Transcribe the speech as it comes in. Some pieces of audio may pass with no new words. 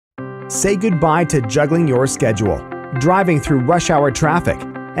Say goodbye to juggling your schedule, driving through rush hour traffic,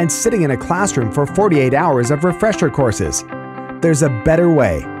 and sitting in a classroom for 48 hours of refresher courses. There's a better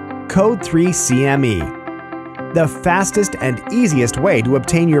way. Code 3 CME. The fastest and easiest way to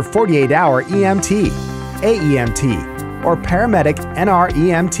obtain your 48-hour EMT, AEMT, or paramedic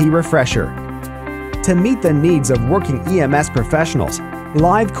NREMT refresher. To meet the needs of working EMS professionals,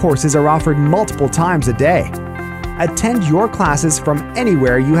 live courses are offered multiple times a day. Attend your classes from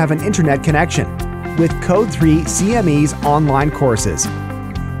anywhere you have an internet connection with Code 3 CME's online courses.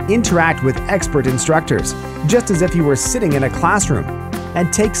 Interact with expert instructors, just as if you were sitting in a classroom,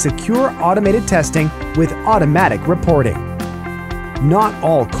 and take secure automated testing with automatic reporting. Not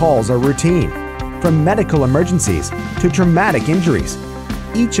all calls are routine, from medical emergencies to traumatic injuries.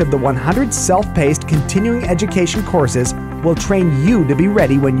 Each of the 100 self-paced continuing education courses will train you to be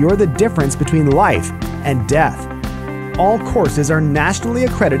ready when you're the difference between life and death. All courses are nationally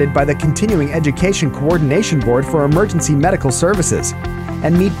accredited by the Continuing Education Coordination Board for Emergency Medical Services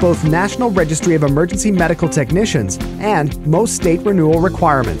and meet both National Registry of Emergency Medical Technicians and most state renewal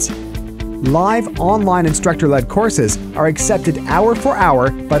requirements. Live online instructor-led courses are accepted hour for hour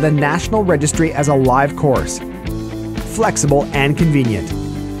by the National Registry as a live course. Flexible and convenient.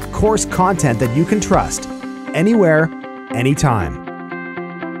 Course content that you can trust. Anywhere, anytime.